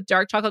chocolate with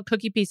dark chocolate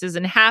cookie pieces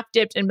and half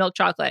dipped in milk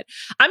chocolate.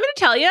 I'm going to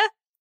tell you,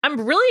 I'm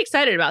really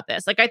excited about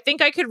this. Like, I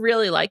think I could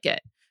really like it.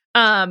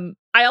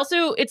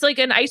 It's like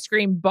an ice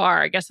cream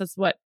bar. I guess that's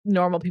what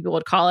normal people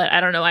would call it. I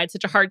don't know. I had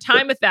such a hard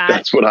time with that.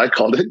 That's what I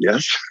called it.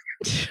 Yes.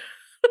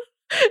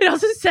 It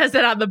also says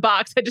that on the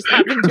box. I just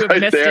happened to have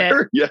Right missed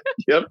there. it. Yeah.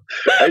 Yep.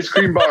 Ice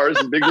cream bars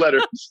in big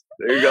letters.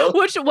 There you go.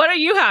 What are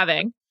you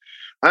having?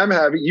 I'm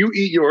having, you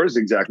eat yours,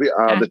 exactly.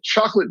 The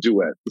chocolate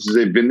duet. This is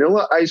a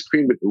vanilla ice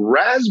cream with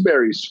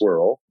raspberry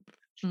swirl,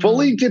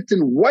 fully dipped in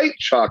white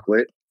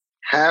chocolate,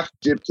 half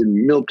dipped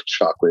in milk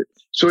chocolate.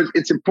 So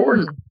it's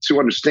important to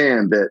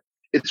understand that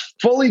it's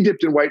fully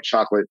dipped in white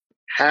chocolate,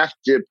 half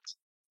dipped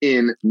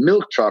in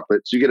milk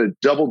chocolate. So you get a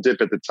double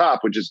dip at the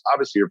top, which is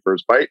obviously your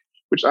first bite,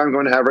 which I'm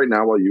going to have right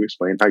now while you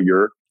explain how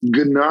your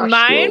ganache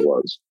swirl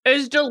was.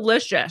 Is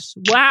delicious.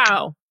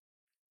 Wow.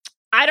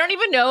 I don't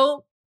even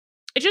know.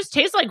 It just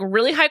tastes like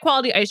really high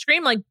quality ice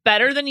cream, like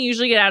better than you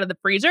usually get out of the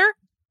freezer.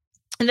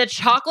 And the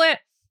chocolate,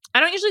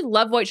 I don't usually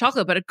love white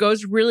chocolate, but it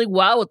goes really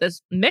well with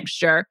this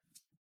mixture.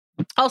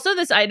 Also,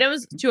 this item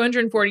is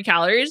 240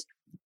 calories.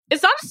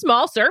 It's not a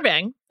small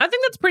serving. I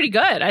think that's pretty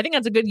good. I think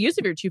that's a good use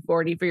of your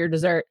 240 for your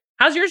dessert.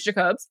 How's yours,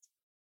 Jacobs?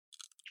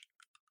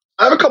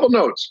 I have a couple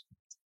notes.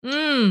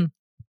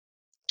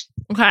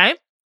 Okay.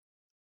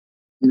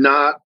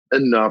 Not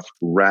enough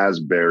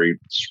raspberry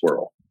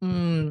swirl.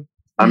 I'm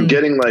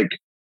getting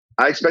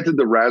I expected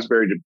the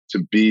raspberry to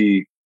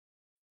be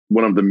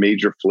one of the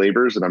major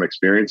flavors that I'm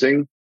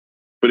experiencing.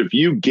 But if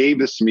you gave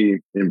this to me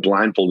and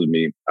blindfolded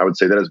me, I would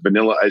say that is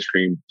vanilla ice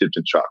cream dipped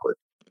in chocolate.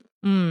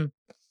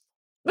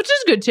 Which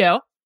is good too.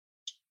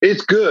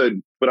 It's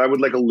good, but I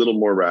would like a little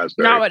more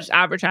raspberry. Not what's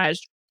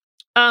advertised.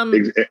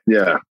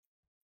 Yeah.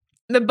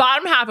 The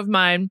bottom half of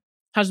mine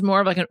has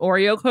more of like an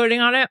Oreo coating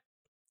on it.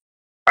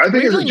 I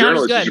think Weirdly as a not as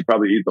journalist, you good. should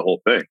probably eat the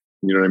whole thing.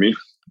 You know what I mean?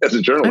 As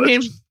a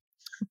journalist.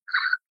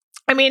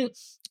 I mean,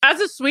 as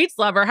a sweets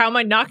lover, how am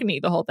I not going to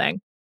eat the whole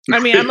thing? I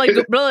mean, I'm like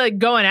really like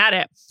going at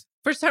it.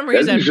 For some As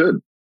reason, you should.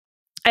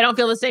 I don't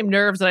feel the same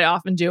nerves that I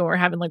often do when we're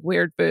having like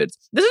weird foods.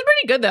 This is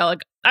pretty good though.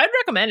 Like, I'd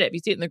recommend it if you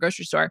see it in the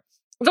grocery store.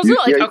 It's also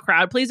like a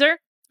crowd pleaser.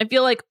 I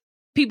feel like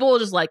people will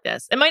just like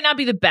this. It might not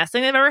be the best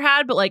thing they've ever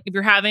had, but like if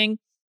you're having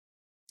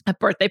a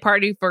birthday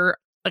party for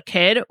a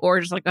kid or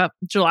just like a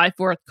July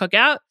 4th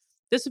cookout,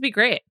 this would be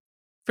great.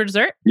 for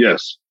dessert?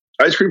 Yes.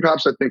 Ice cream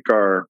pops, I think,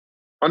 are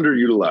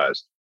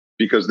underutilized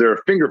because they're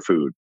a finger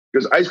food.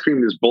 Because ice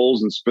cream, there's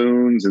bowls and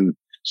spoons and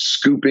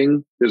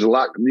scooping. There's a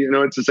lot,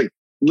 it's just like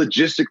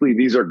logistically,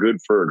 these are good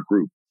for a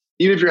group.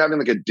 Even if you're having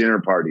like a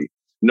dinner party,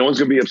 no one's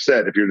going to be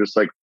upset if you're just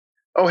like,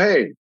 oh,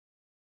 hey,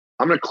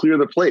 I'm going to clear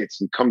the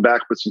plates and come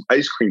back with some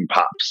ice cream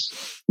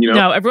pops.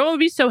 No, everyone would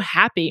be so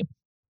happy.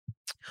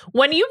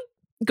 When you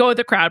go with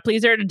a crowd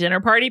pleaser at a dinner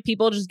party,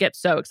 people just get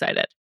so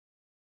excited.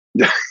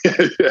 Yeah.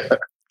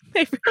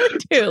 They really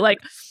do. Like,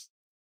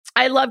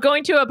 I love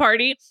going to a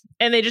party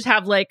and they just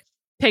have like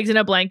pigs in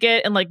a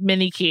blanket and like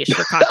mini quiche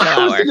for cocktail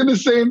hour. I was thinking the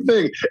same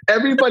thing.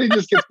 Everybody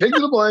just gets pigs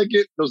in a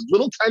blanket, those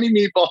little tiny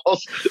meatballs.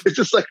 It's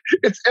just like,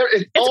 it's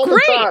all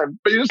great. the time.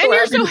 But you're just and so you're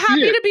happy so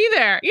happy to see to be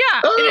there.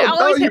 Yeah.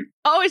 Oh, it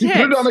always you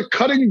hits. put it on a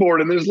cutting board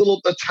and there's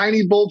a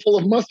tiny bowl full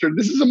of mustard.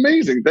 This is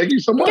amazing. Thank you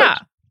so much. Yeah.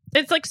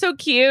 It's like so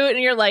cute. And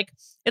you're like,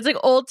 it's like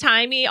old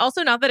timey.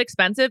 Also not that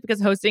expensive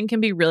because hosting can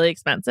be really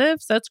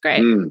expensive. So it's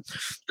great.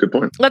 Good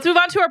point. Let's move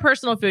on to our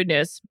personal food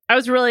news. I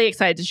was really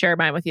excited to share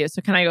mine with you.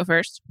 So can I go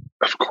first?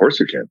 Of course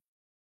you can.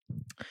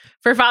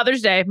 For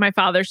Father's Day, my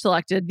father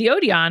selected the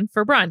Odeon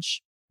for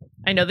brunch.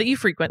 I know that you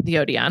frequent the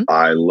Odeon.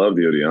 I love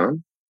the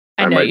Odeon.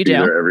 I know might you be do.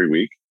 There every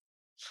week.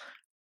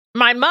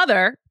 My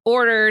mother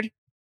ordered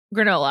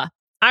granola.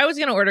 I was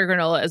going to order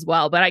granola as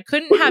well, but I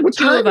couldn't have what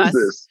two time of us. Is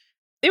this?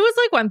 It was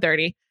like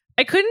 1:30.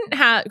 I couldn't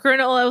have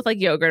granola with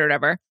like yogurt or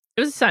whatever. It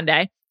was a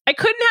Sunday. I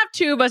couldn't have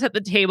two of us at the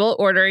table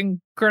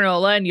ordering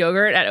granola and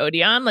yogurt at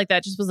Odeon. Like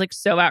that just was like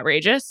so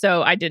outrageous.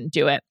 So I didn't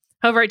do it.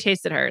 However, I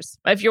tasted hers.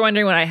 If you're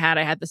wondering what I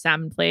had the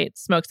salmon plate,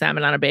 smoked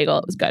salmon on a bagel.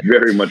 It was good.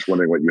 Very much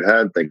wondering what you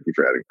had. Thank you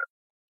for adding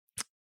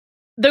that.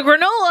 The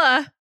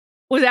granola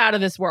was out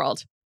of this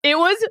world. It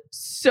was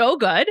so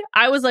good.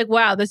 I was like,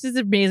 wow, this is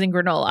amazing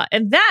granola.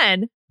 And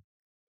then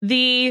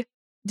the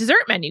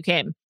dessert menu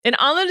came. And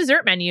on the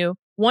dessert menu,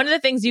 one of the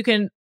things you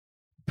can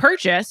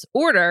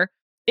order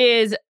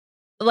is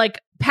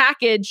like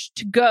package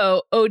to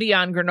go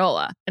Odeon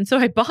granola. And so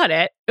I bought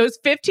it. It was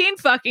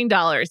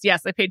 $15.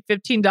 Yes, I paid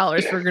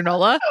 $15 for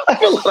granola. I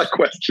have a lot of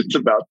questions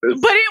about this.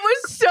 But it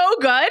was so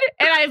good.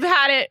 And I've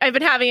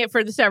been having it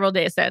for the several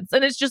days since.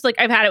 And it's just like,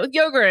 I've had it with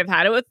yogurt. I've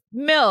had it with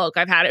milk.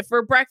 I've had it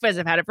for breakfast.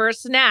 I've had it for a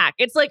snack.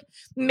 It's like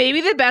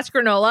maybe the best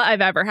granola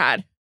I've ever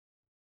had.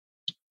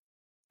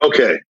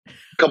 Okay. A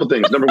couple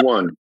things. Number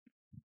one,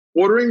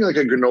 ordering like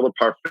a granola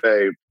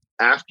parfait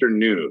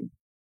afternoon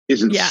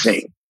is insane.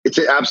 Yes. It's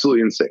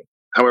absolutely insane.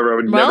 However, I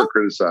would never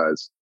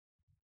criticize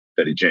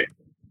Betty Jane.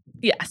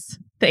 Yes.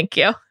 Thank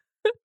you.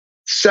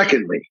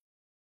 Secondly,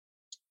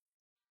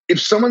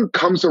 if someone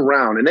comes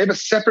around and they have a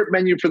separate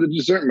menu for the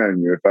dessert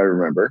menu, if I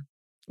remember.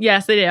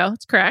 Yes, they do.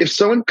 It's correct. If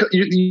someone,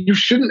 you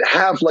shouldn't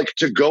have like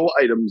to-go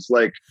items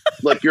like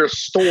you're a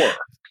store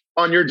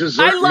on your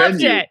dessert menu. I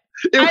loved it.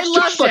 I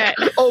loved it.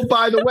 Oh,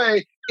 by the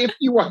way, if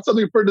you want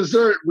something for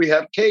dessert, we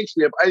have cakes,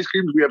 we have ice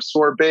creams, we have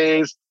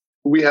sorbets,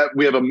 we have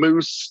a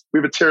mousse, we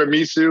have a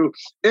tiramisu,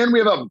 and we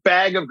have a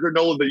bag of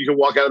granola that you can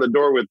walk out of the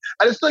door with.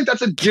 I just feel like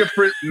that's a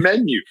different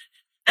menu.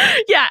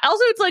 Yeah.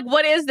 Also, it's like,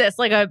 what is this?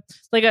 Like a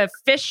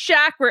fish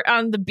shack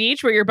on the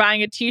beach where you're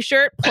buying a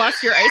t-shirt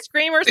plus your ice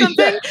cream or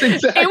something? Yes,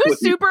 exactly. It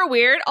was super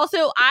weird.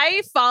 Also,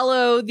 I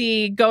follow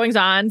the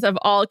goings-ons of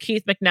all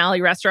Keith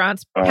McNally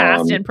restaurants,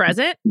 past and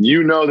present.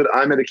 You know that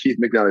I'm at a Keith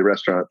McNally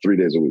restaurant 3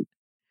 days a week.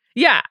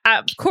 Yeah,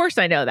 of course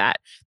I know that.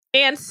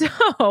 And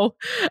so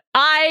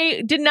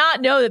I did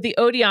not know that the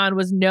Odeon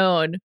was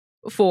known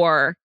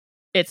for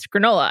its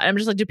granola. And I'm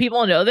just like, do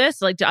people know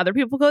this? Like, do other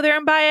people go there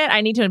and buy it?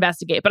 I need to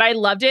investigate. But I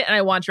loved it and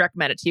I want to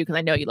recommend it to you because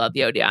I know you love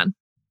the Odeon.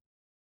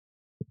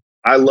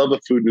 I love a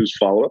food news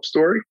follow-up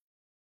story.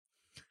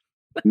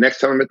 Next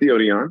time I'm at the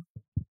Odeon,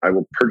 I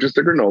will purchase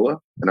the granola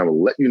and I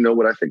will let you know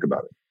what I think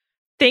about it.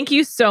 Thank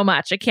you so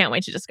much. I can't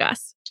wait to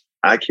discuss.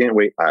 I can't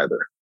wait either.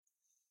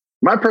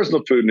 My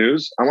personal food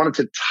news, I wanted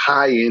to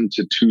tie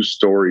into two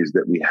stories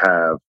that we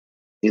have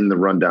in the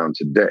rundown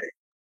today.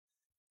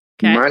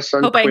 Okay. My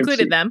son Hope Quincy I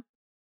included them.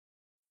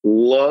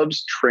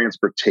 Loves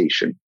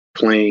transportation,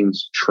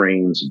 planes,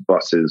 trains,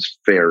 buses,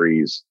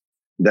 ferries.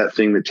 That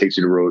thing that takes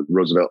you to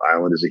Roosevelt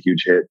Island is a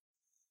huge hit.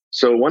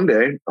 So one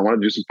day, I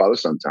wanted to do some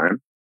father-son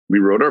time. We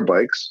rode our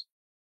bikes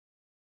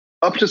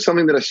up to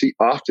something that I see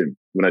often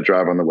when I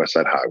drive on the West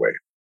Side Highway.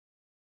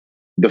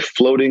 The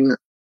Floating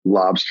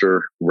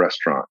Lobster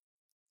Restaurant.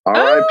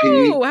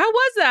 R.I.P. Oh, how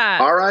was that?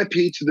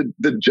 R.I.P. to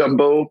the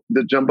jumbo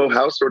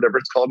house or whatever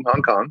it's called in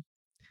Hong Kong,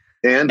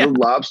 and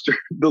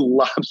the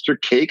lobster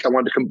cake. I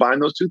wanted to combine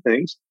those two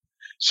things,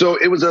 so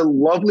it was a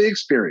lovely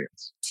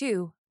experience.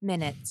 2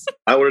 minutes.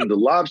 I ordered the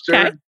lobster.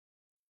 Okay.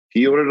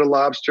 He ordered a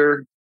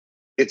lobster.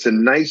 It's a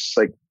nice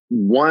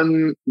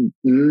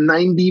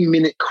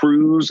 90-minute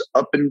cruise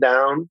up and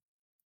down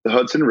the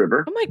Hudson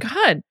River. Oh my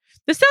God,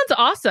 this sounds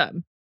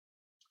awesome.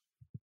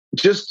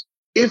 Just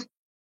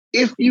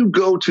if you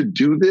go to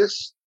do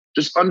this,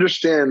 just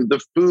understand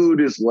the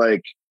food is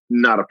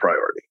not a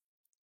priority.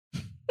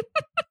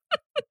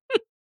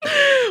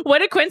 What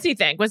did Quincy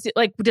think? Was it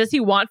does he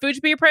want food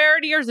to be a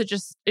priority or is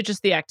it's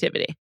just the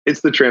activity?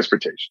 It's the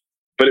transportation,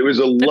 but it was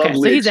a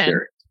lovely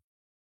experience.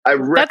 I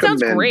recommend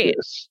sounds great.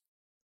 this.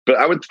 But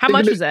I would How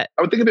much is it?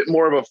 I would think of it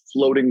more of a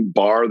floating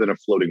bar than a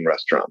floating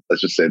restaurant.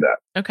 Let's just say that.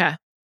 Okay.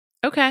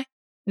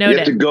 You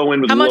have to go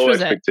in with How much low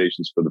was it?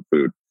 expectations for the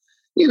food.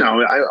 You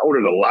know, I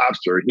ordered a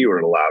lobster. He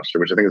ordered a lobster,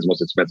 which I think is the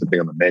most expensive thing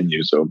on the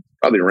menu. So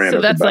probably ran us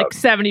So that's about,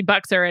 like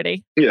 $70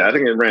 already. Yeah, I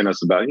think it ran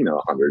us about,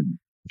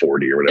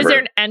 140 or whatever. Is there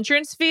an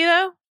entrance fee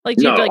though? Like,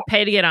 do you have to No. like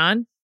pay to get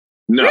on?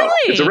 No, Really?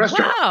 it's a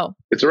restaurant. Wow.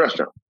 It's a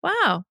restaurant.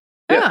 Wow.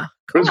 Yeah.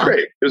 It was cool.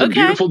 great. It was a Okay.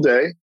 beautiful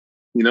day.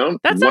 That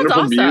sounds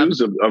wonderful awesome.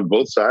 views of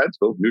both sides,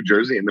 both New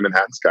Jersey and the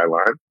Manhattan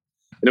skyline.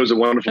 And it was a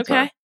wonderful Okay.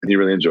 time. And he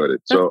really enjoyed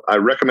it. So I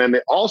recommend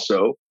it.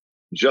 Also,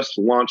 just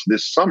launched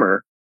this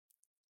summer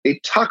a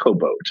taco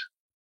boat.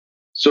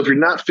 So if you're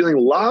not feeling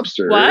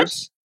lobsters, What?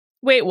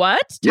 Wait,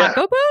 what? Yeah,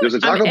 Taco boat? there's a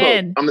taco I'm boat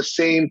in. on the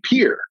same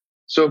pier.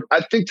 So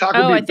I think taco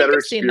Oh, would I be a think better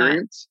I've seen that.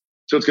 experience.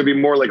 So it's going to be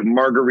more like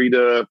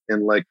margarita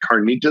and like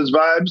carnitas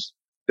vibes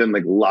than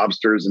like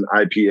lobsters and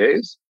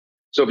IPAs.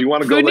 So if you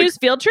want to go Food like, News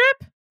field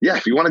trip? yeah,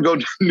 if you want to go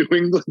to New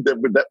England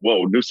with that,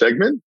 whoa, new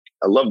segment.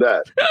 I love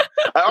that.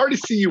 I already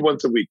see you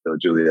once a week though,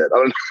 Juliet. I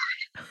don't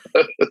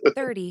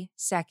 30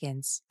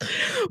 seconds.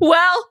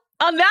 Well,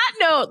 on that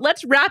note,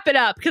 let's wrap it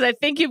up because I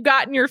think you've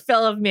gotten your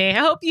fill of me. I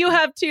hope you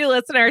have too,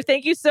 listener.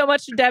 Thank you so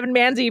much to Devin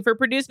Manzi for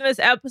producing this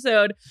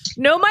episode.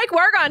 No Mike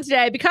Wargon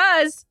today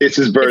because It's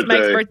his birthday. it's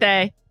Mike's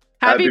birthday.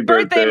 Happy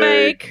birthday,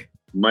 birthday. Mike.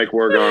 Mike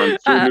Wargon,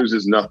 Food News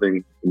is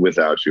nothing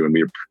without you. And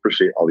we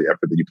appreciate all the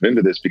effort that you put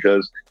into this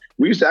because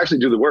we used to actually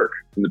do the work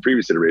in the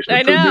previous iteration of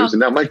I Food know. News. And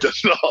now Mike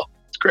does it all.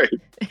 It's great.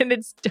 And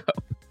it's dope.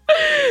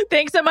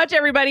 Thanks so much,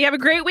 everybody. Have a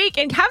great week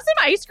and have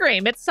some ice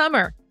cream. It's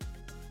summer.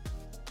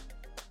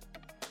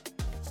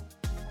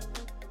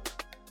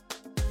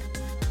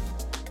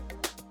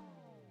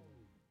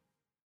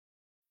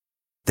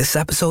 This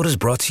episode is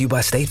brought to you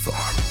by State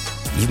Farm.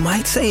 You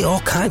might say all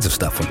kinds of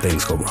stuff when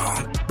things go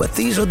wrong, but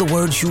these are the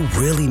words you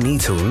really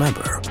need to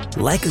remember.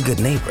 Like a good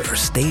neighbor,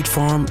 State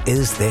Farm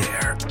is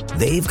there.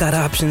 They've got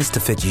options to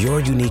fit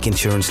your unique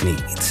insurance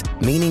needs,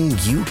 meaning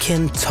you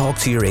can talk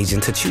to your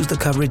agent to choose the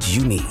coverage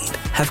you need.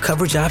 Have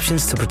coverage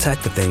options to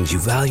protect the things you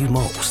value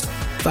most.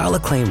 File a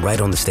claim right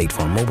on the State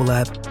Farm mobile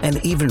app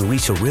and even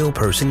reach a real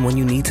person when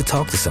you need to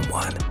talk to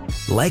someone.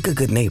 Like a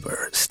good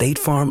neighbor, State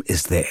Farm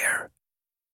is there.